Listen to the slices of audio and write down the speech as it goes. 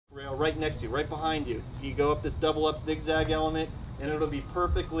right next to you, right behind you. You go up this double up zigzag element, and it'll be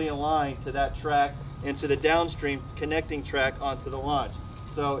perfectly aligned to that track and to the downstream connecting track onto the launch.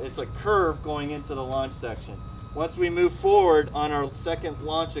 So it's a curve going into the launch section. Once we move forward on our second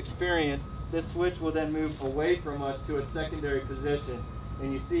launch experience, this switch will then move away from us to its secondary position.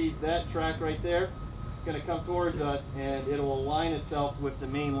 And you see that track right there? It's going to come towards us, and it'll align itself with the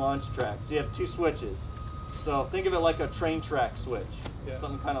main launch track. So you have two switches. So think of it like a train track switch,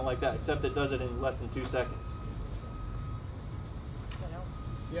 something kind of like that, except it does it in less than 2 seconds.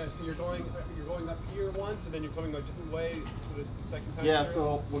 Yeah, so you're going up here once, and then you're coming a different way for the second time. Yeah,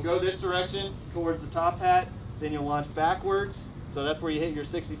 so we'll go this direction towards the top hat, then you'll launch backwards. So that's where you hit your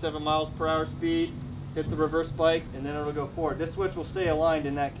 67 miles per hour speed, hit the reverse spike, and then it'll go forward. This switch will stay aligned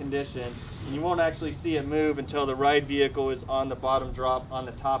in that condition, and you won't actually see it move until the ride vehicle is on the bottom drop on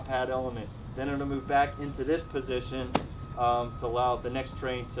the top hat element. Then it'll move back into this position to allow the next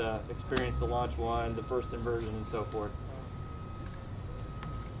train to experience the launch one, the first inversion, and so forth.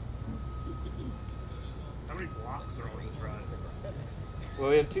 How many blocks are on this ride?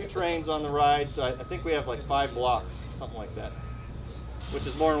 Well, we have 2 trains on the ride, so I think we have like 5 blocks, something like that, which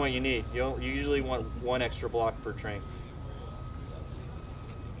is more than what you need. You usually want 1 extra block per train.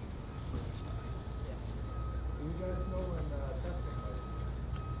 Do you guys know when testing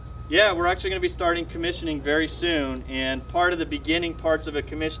might be? Yeah, we're actually going to be starting commissioning very soon, and part of the beginning parts of a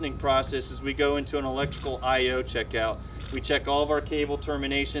commissioning process is we go into an electrical I/O checkout. We check all of our cable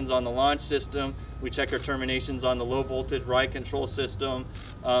terminations on the launch system. We check our terminations on the low voltage ride control system.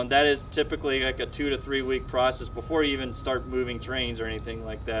 That is typically like a 2 to 3 week process before you even start moving trains or anything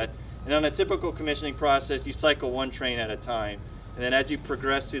like that. And on a typical commissioning process, you cycle 1 train at a time. And then as you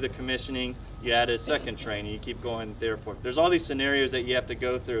progress through the commissioning, you add a second train and you keep going therefore. There's all these scenarios that you have to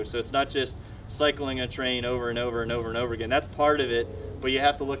go through. So it's not just cycling a train over and over and over and over again. That's part of it, but you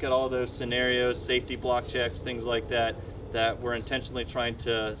have to look at all those scenarios, safety block checks, things like that, that we're intentionally trying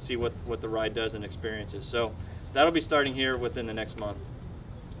to see what the ride does and experiences. So that'll be starting here within the next month.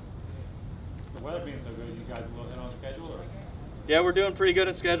 The weather being so good, you guys a little hit on schedule? Or? Yeah, we're doing pretty good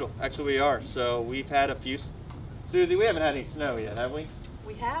on schedule. Actually, we are. So we've had a few. Susie, we haven't had any snow yet, have we?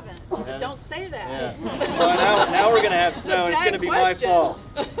 We haven't. Don't say that. Yeah. Well, now we're going to have snow, and it's going to be my fault.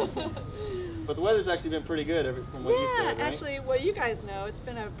 But the weather's actually been pretty good from what you said, right? Yeah, actually, well, you guys know, it's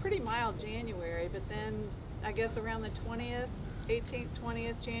been a pretty mild January, but then I guess around the 20th, 18th,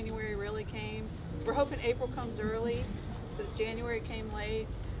 20th, January really came. We're hoping April comes early. Since January came late,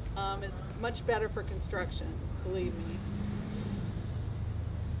 it's much better for construction, believe me.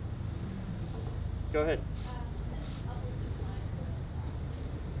 Go ahead.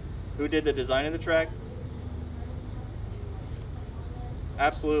 Who did the design of the track?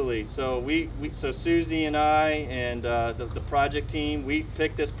 Absolutely. So so Susie and I and the project team, we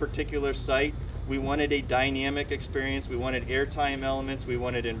picked this particular site. We wanted a dynamic experience. We wanted airtime elements. We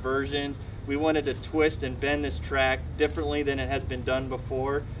wanted inversions. We wanted to twist and bend this track differently than it has been done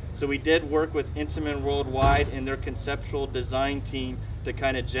before. So we did work with Intamin Worldwide and their conceptual design team to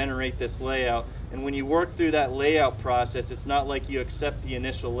kind of generate this layout. And when you work through that layout process, it's not like you accept the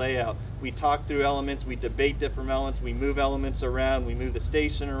initial layout. We talk through elements, we debate different elements, we move elements around, we move the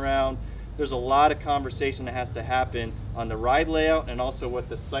station around. There's a lot of conversation that has to happen on the ride layout and also what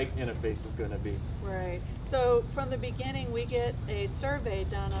the site interface is going to be. Right. So from the beginning, we get a survey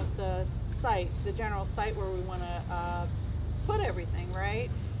done of the site, the general site where we want to put everything, right?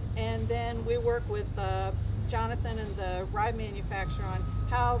 And then we work with Jonathan and the ride manufacturer on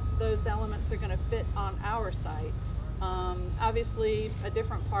how those elements are going to fit on our site. Obviously, a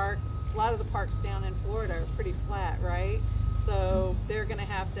different park, a lot of the parks down in Florida are pretty flat, right? So they're going to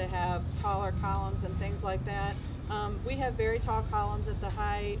have taller columns and things like that. We have very tall columns at the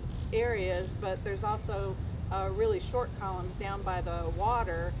high areas, but there's also really short columns down by the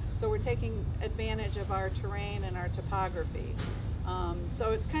water. So we're taking advantage of our terrain and our topography.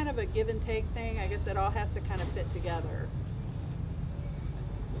 So it's kind of a give and take thing. I guess it all has to kind of fit together.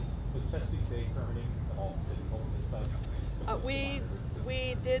 Was Chesapeake Bay permitting all difficult with this site?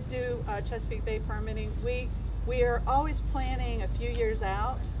 We did do Chesapeake Bay permitting. We are always planning a few years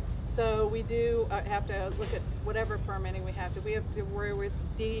out, so we do have to look at whatever permitting we have to. We have to worry with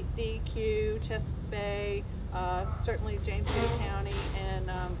DEQ, Chesapeake Bay, certainly James City County, and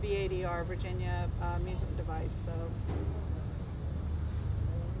VADR, Virginia Music Device. So.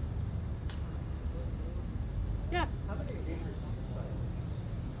 Yeah. How many acres is this site?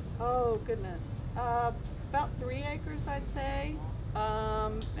 Oh goodness, about 3 acres, I'd say.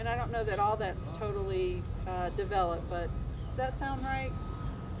 And I don't know that all that's totally developed, but does that sound right?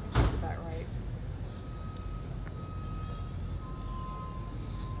 I think that's about right.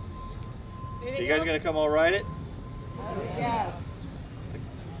 You guys gonna come all ride it? Yes.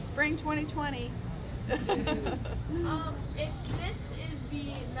 Spring 2020. If this is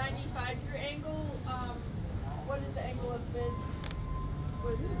the 95-degree angle, what is the angle of this?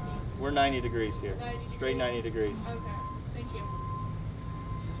 What does it mean? We're 90 degrees here. 90 degrees? Straight 90 degrees. Okay, thank you.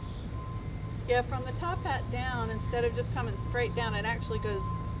 Yeah, from the top hat down, instead of just coming straight down, it actually goes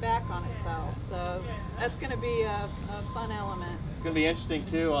back on itself. So that's going to be a fun element. It's going to be interesting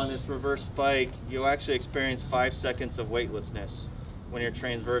too on this reverse spike. You'll actually experience 5 seconds of weightlessness when you're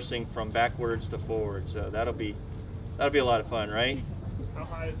transversing from backwards to forward. So that'll be a lot of fun, right? How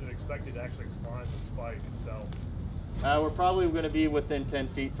high is it expected to actually climb the spike itself? We're probably going to be within 10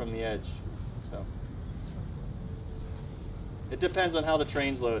 feet from the edge. So it depends on how the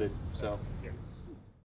train's loaded. So.